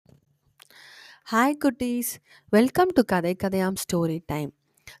Hi, Kutis. Welcome to Kadai Kadayam Story Time.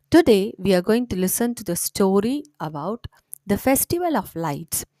 Today, we are going to listen to the story about the Festival of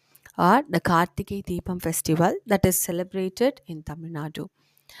Lights or the Kartike Deepam festival that is celebrated in Tamil Nadu.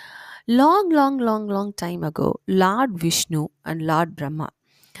 Long time ago, Lord Vishnu and Lord Brahma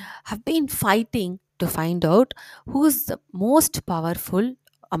have been fighting to find out who is the most powerful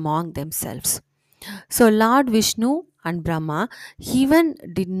among themselves. So, Lord Vishnu and Brahma even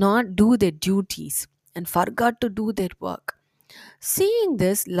did not do their duties and forgot to do their work. Seeing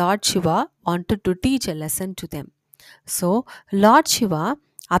this, Lord Shiva wanted to teach a lesson to them. So, Lord Shiva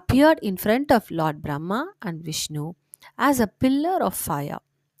appeared in front of Lord Brahma and Vishnu as a pillar of fire.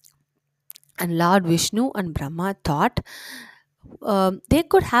 And Lord Vishnu and Brahma thought they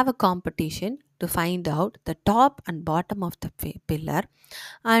could have a competition to find out the top and bottom of the pillar,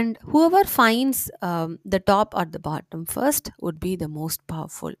 and whoever finds the top or the bottom first would be the most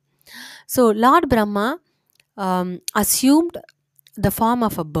powerful. So Lord Brahma assumed the form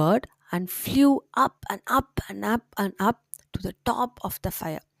of a bird and flew up and up and up and up to the top of the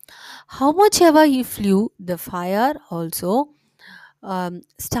fire. How much ever he flew, the fire also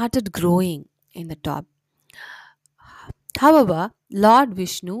started growing in the top. However, Lord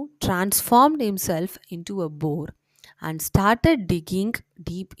Vishnu transformed himself into a boar and started digging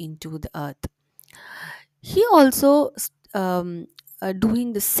deep into the earth. He also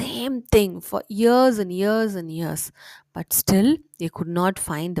doing the same thing for years and years and years, but still they could not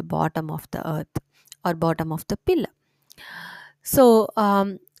find the bottom of the earth or bottom of the pillar. So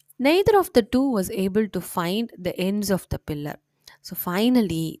neither of the two was able to find the ends of the pillar. So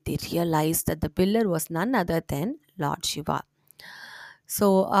finally, they realized that the pillar was none other than Lord Shiva. So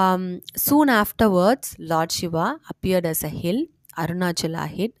soon afterwards, Lord Shiva appeared as a hill, Arunachala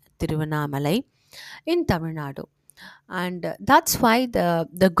hid Tiruvannamalai in Tamil Nadu. And that's why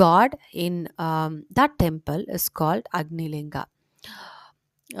the god in that temple is called Agnilinga.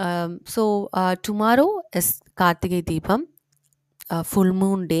 Tomorrow is Kartigai Deepam, full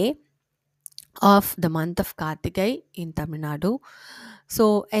moon day of the month of Kartigai in Tamil Nadu.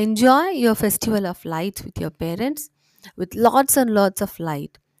 So enjoy your festival of lights with your parents with lots and lots of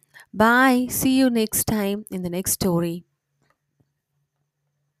light. Bye. See you next time in the next story.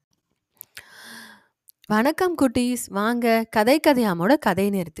 வணக்கம் குட்டீஸ், வாங்க கதை கதையாமோட கதை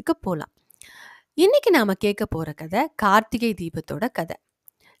நேரத்துக்கு போலாம். இன்னைக்கு நாம கேட்க போற கதை கார்த்திகை தீபத்தோட கதை.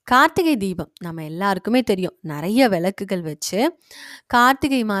 கார்த்திகை தீபம் நம்ம எல்லாருக்குமே தெரியும். நிறைய விளக்குகள் வச்சு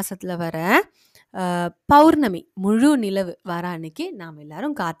கார்த்திகை மாசத்துல வர பௌர்ணமி முழு நிலவு வர அன்னைக்கு நாம்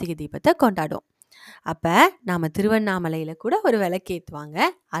எல்லாரும் கார்த்திகை தீபத்தை கொண்டாடுவோம். அப்ப நாம திருவண்ணாமலையில கூட ஒரு விளக்கு ஏத்துவாங்க.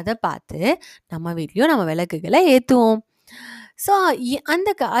 அதை பார்த்து நம்ம வீட்லயும் நம்ம விளக்குகளை ஏத்துவோம். ஸோ அந்த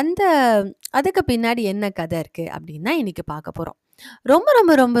அந்த அதுக்கு பின்னாடி என்ன கதை இருக்கு அப்படின்னா இன்னைக்கு பார்க்க போறோம். ரொம்ப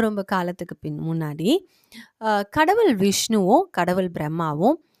ரொம்ப ரொம்ப ரொம்ப காலத்துக்கு முன்னாடி கடவுள் விஷ்ணுவும் கடவுள்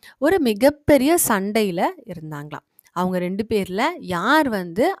பிரம்மாவும் ஒரு மிகப்பெரிய சண்டையில இருந்தாங்களாம். அவங்க 2 பேர்ல யார்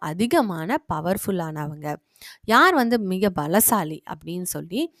வந்து அதிகமான பவர்ஃபுல்லானவங்க, யார் வந்து மிக பலசாலி அப்படின்னு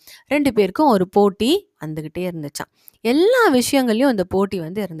சொல்லி 2 பேருக்கும் ஒரு போட்டி வந்துகிட்டே இருந்துச்சாம். எல்லா விஷயங்கள்லயும் இந்த போட்டி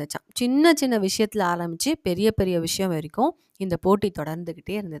வந்து இருந்துச்சாம். சின்ன சின்ன விஷயத்துல ஆரம்பிச்சு பெரிய பெரிய விஷயம் வரைக்கும் இந்த போட்டி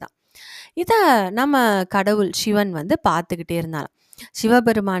தொடர்ந்துகிட்டே இருந்துதான். இத நம்ம கடவுள் சிவன் வந்து பார்த்துக்கிட்டே இருந்தாராம்.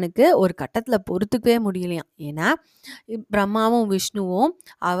 சிவபெருமானுக்கு ஒரு கட்டத்துல பொறுத்துக்கவே முடியலையாம். ஏன்னா பிரம்மாவும் விஷ்ணுவும்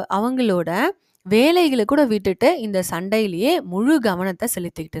அவங்களோட வேலைகளை கூட விட்டுட்டு இந்த சண்டையிலேயே முழு கவனத்தை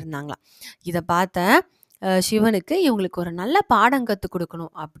செலுத்திக்கிட்டு இருந்தாங்களாம். இதை பார்த்த சிவனுக்கு இவங்களுக்கு ஒரு நல்ல பாடம் கற்றுக்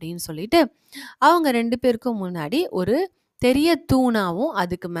கொடுக்கணும் அப்படின்னு சொல்லிட்டு அவங்க 2 பேருக்கும் முன்னாடி ஒரு பெரிய தூணாவும்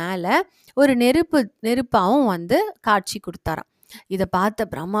அதுக்கு மேல ஒரு நெருப்பாவும் வந்து காட்சி கொடுத்தாராம். இதை பார்த்த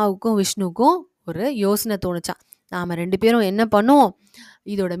பிரம்மாவுக்கும் விஷ்ணுவுக்கும் ஒரு யோசனை தோணுச்சான். நாம 2 பேரும் என்ன பண்ணுவோம்,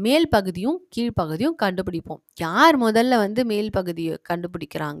 இதோட மேல் பகுதியும் கீழ்ப்பகுதியும் கண்டுபிடிப்போம். யார் முதல்ல வந்து மேல் பகுதியை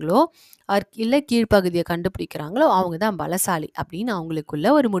கண்டுபிடிக்கிறாங்களோ இல்லை கீழ்ப்பகுதியை கண்டுபிடிக்கிறாங்களோ அவங்க தான் பலசாலி அப்படின்னு அவங்களுக்குள்ள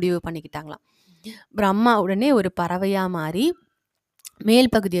ஒரு முடிவு பண்ணிக்கிட்டாங்களாம். பிரம்மா உடனே ஒரு பறவையா மாறி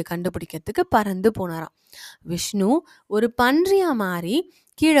மேல் பகுதியை கண்டுபிடிக்கிறதுக்கு பறந்து போனாராம். விஷ்ணு ஒரு பன்றியா மாறி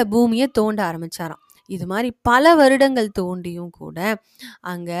கீழே பூமியை தோண்ட ஆரம்பிச்சாராம். இது மாதிரி பல வருடங்கள் தோண்டியும் கூட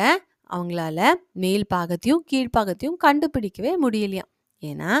அங்க அவங்களால மேல் பாகத்தையும் கீழ்ப்பாகத்தையும் கண்டுபிடிக்கவே முடியலையாம்.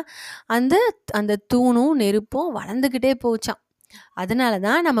 ஏன்னா அந்த அந்த தூணும் நெருப்பும் வளர்ந்துக்கிட்டே போச்சாம். அதனால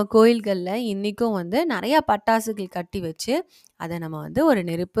தான் நம்ம கோயில்களில் இன்னைக்கும் வந்து நிறைய பட்டாசுகள் கட்டி வச்சு அதை நம்ம வந்து ஒரு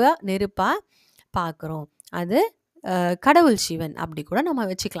நெருப்பா பார்க்குறோம். அது கடவுள் சிவன் அப்படி கூட நம்ம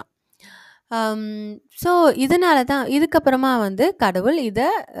வச்சுக்கலாம். ஸோ இதனால தான் இதுக்கப்புறமா வந்து கடவுள்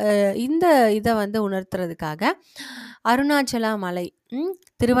இந்த இதை வந்து உணர்த்துறதுக்காக அருணாச்சலா மலை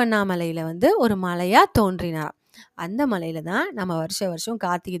திருவண்ணாமலையில் வந்து ஒரு மலையாக தோன்றினாராம். அந்த மலையில தான் நம்ம வருஷம் வருஷம்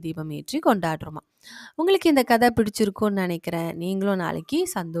கார்த்திகை தீபம் ஏற்றி கொண்டாடுறோமா. உங்களுக்கு இந்த கதை பிடிச்சிருக்கும்னு நினைக்கிறேன். நீங்களும் நாளைக்கு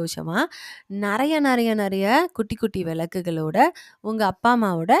சந்தோஷமா நெறைய, நெறைய, நெறைய குட்டி, குட்டி விளக்குகளோட உங்க அப்பா,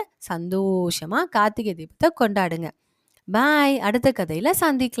 அம்மாவோட சந்தோஷமா கார்த்திகை தீபத்த கொண்டாடுங்க. பாய். அடுத்த கதையில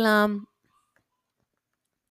சந்திக்கலாம்.